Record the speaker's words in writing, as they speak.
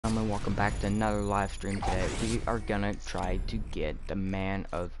welcome back to another live stream today. We are gonna try to get the Man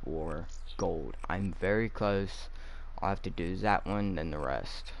of War gold. I'm very close. All I have to do is that one, then the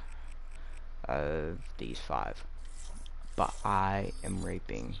rest of these 5. But I am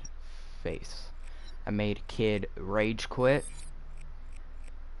raping face. I made a kid rage quit.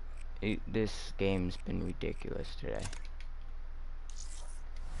 This game's been ridiculous today.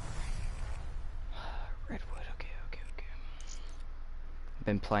 Redwood, okay. I've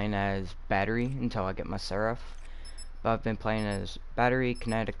been playing as battery until I get my Seraph. But I've been playing as battery,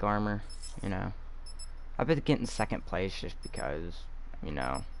 kinetic armor, you know. I've been getting second place just because, you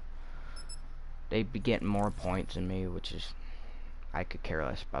know, they'd be getting more points than me, which is, I could care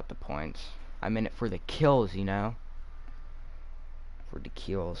less about the points. I'm in it for the kills, you know. For the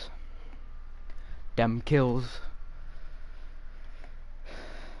kills. Them kills.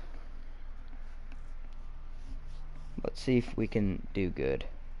 Let's see if we can do good.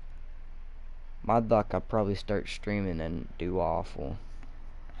 My luck, I'll probably start streaming and do awful.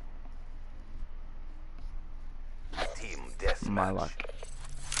 Team deathmatch. My luck.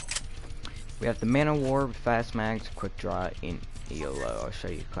 We have the Man of War with fast mags, quick draw, in EOLO. I'll show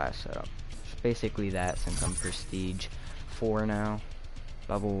you class setup. It's basically that since I'm prestige 4 now,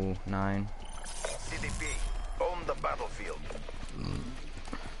 level 9. CDP on the battlefield.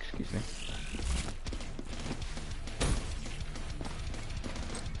 Excuse me.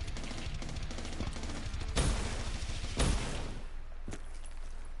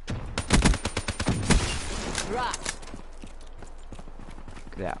 Drop.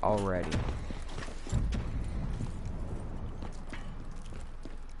 Look at that already.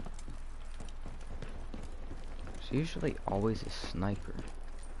 It's usually always a sniper.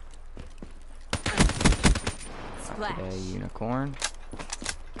 Splash. Okay, unicorn.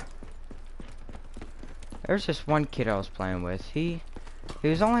 There's this one kid I was playing with. He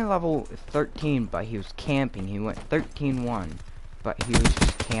was only level 13, but he was camping. He went 13-1, but he was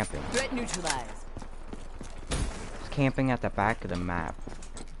just camping. Threat neutralized. He was camping at the back of the map.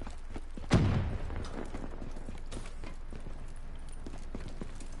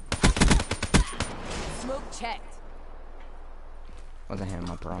 Smoke checked. Wasn't him,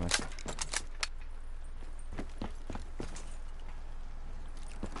 I promise.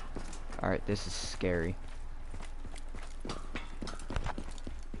 Alright, this is scary.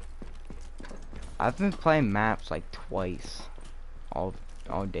 I've been playing maps like twice all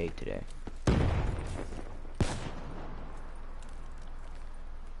day today.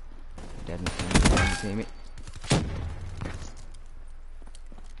 Doesn't see me.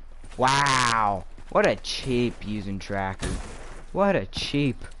 Wow! What a cheap using tracker. What a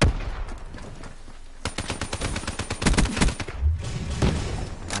cheap.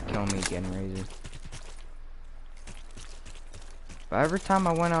 Not kill me again, Razor. But every time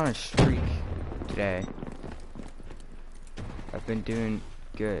I went on a streak today, I've been doing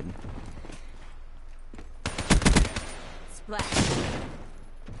good. Splash.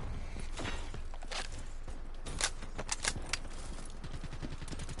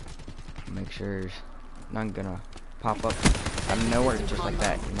 Make sure there's none gonna pop up out of nowhere just like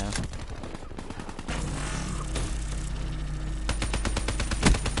that, you know?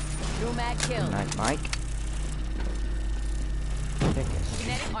 Nomad kill. Nice, Mike.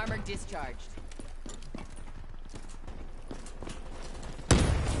 Kinetic armor discharged.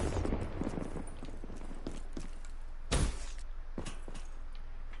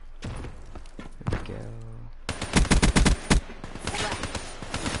 Here we go.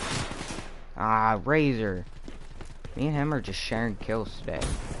 Ah, Razor. Me and him are just sharing kills today.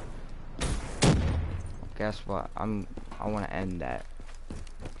 Guess what? I want to end that.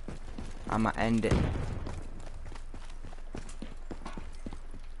 I'ma end it.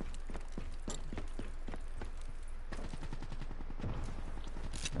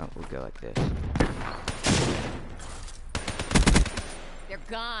 Oh, we'll go like this. They're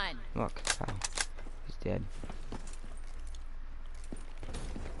gone. Look, oh, he's dead.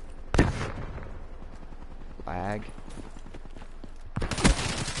 Lag.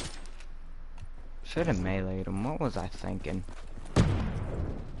 Should have meleeed him. What was I thinking?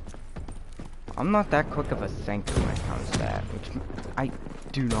 I'm not that quick of a thinker when it comes to that, which I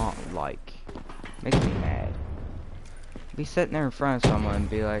do not like. Makes me mad. Be sitting there in front of someone and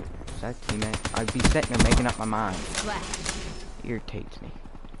be like, is that teammate? I'd be sitting there making up my mind. Splash. Irritates me.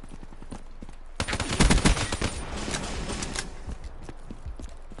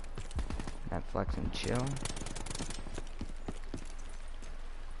 Netflix and chill.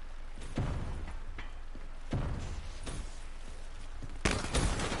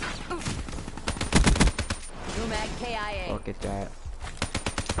 Nomad KIA. Look at that.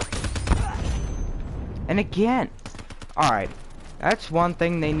 And again. Alright. That's one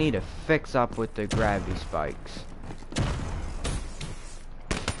thing they need to fix up with the gravity spikes.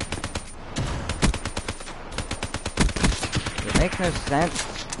 It makes no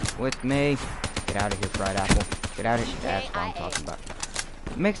sense with me. Get out of here, fried apple. Get out of here. That's what I'm talking about.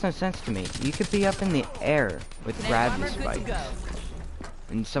 It makes no sense to me. You could be up in the air with gravity spikes.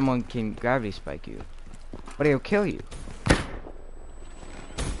 And someone can gravity spike you. But he'll kill you.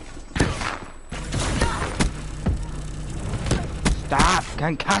 Stop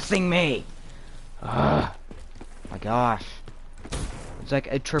concussing me! Ugh. My gosh. It's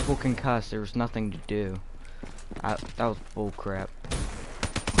like a triple concuss. There was nothing to do. That was bull crap.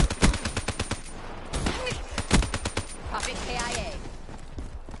 Popping KIA.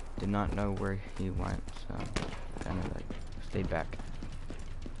 Did not know where he went, so kind of like stayed back.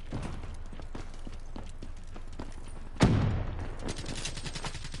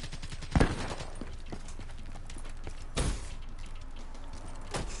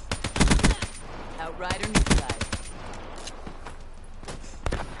 Outrider neutralized.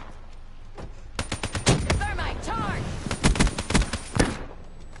 Thermite charge.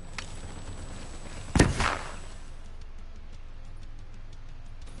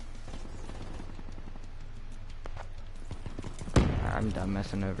 I'm done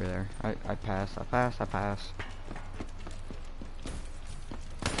messing over there. I pass. Got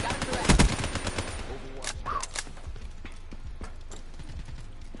him direct.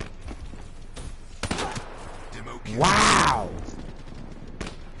 Wow!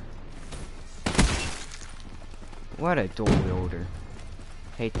 What a dual wielder.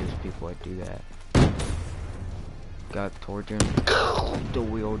 Hate those people that do that. Got towards him. Dual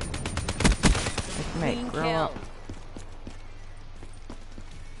wield. Like, mate, grow up.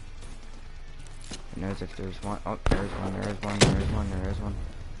 He knows if there's one. Oh, there's one.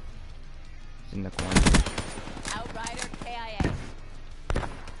 He's in the corner. Outrider KIA.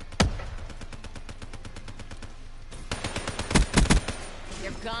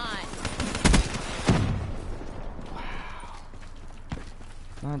 They're gone.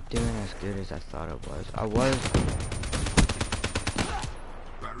 Not doing as good as I thought it was. I was.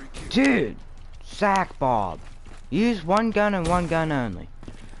 Dude! Sack Bob! Use one gun and one gun only.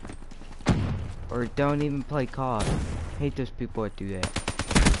 Or don't even play COD. Hate those people that do that.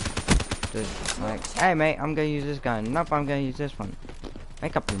 Just like, hey mate, I'm gonna use this gun. Nope, I'm gonna use this one.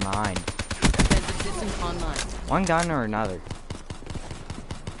 Make up your mind. Defensive system online. One gun or another.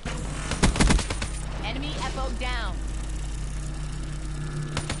 Enemy FO down.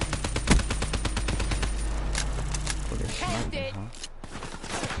 What is Tested. huh?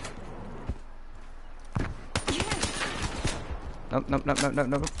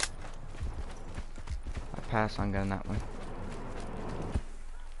 Nope. I pass on going that way.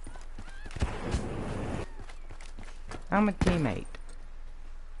 I'm a teammate.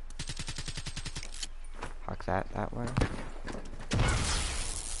 Huck that way.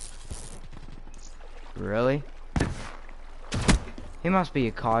 Really? He must be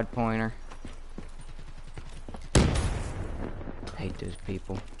a COD pointer. Hate those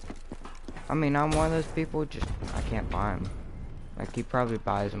people. I mean, I'm one of those people, just I can't buy them. Like, he probably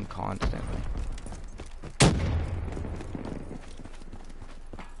buys them constantly.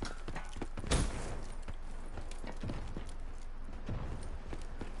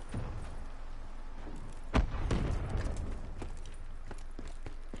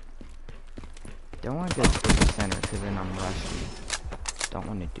 Don't want to go to the center because then I'm rushing. Don't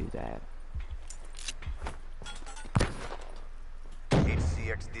want to do that.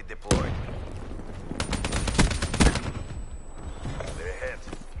 HCXD deployed. They're ahead.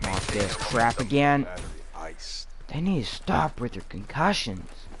 Not this crap again. Battery iced. They need to stop with their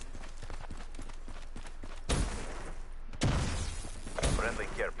concussions. Friendly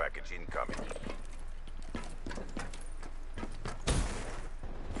care package incoming.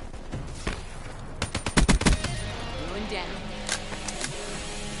 Ruin down.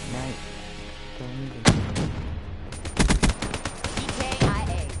 Nice. Don't even.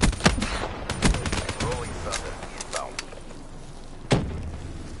 EKIA. Rolling thunder inbound.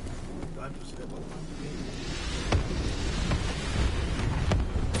 Time to step up.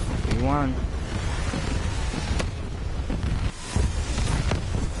 We won.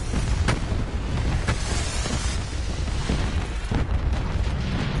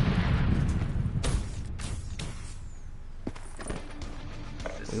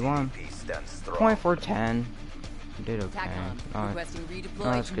 The We won. CDP stands strong. 24-10. We did okay. TACOM. Not Requesting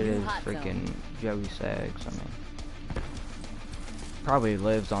redeploy as to good new as hot zone. freaking Joey Sags. I mean, probably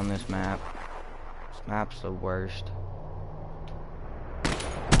lives on this map. This map's the worst.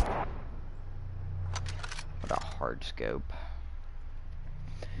 hard scope.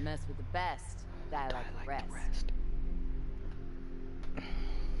 Mess with the best. Die like the rest.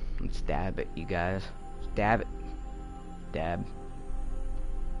 Let's dab it, you guys. Dab it. Dab.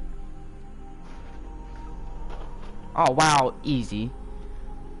 Oh, wow. Easy.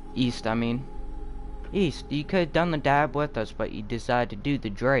 East, I mean. East, you could have done the dab with us, but you decided to do the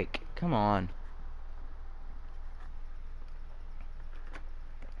Drake. Come on.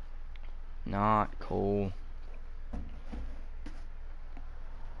 Not cool.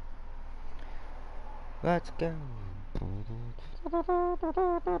 Let's go.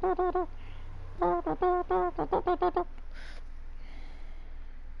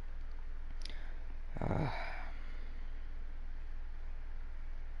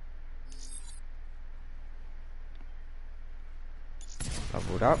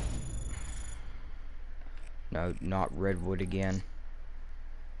 Leveled up. No, not redwood again.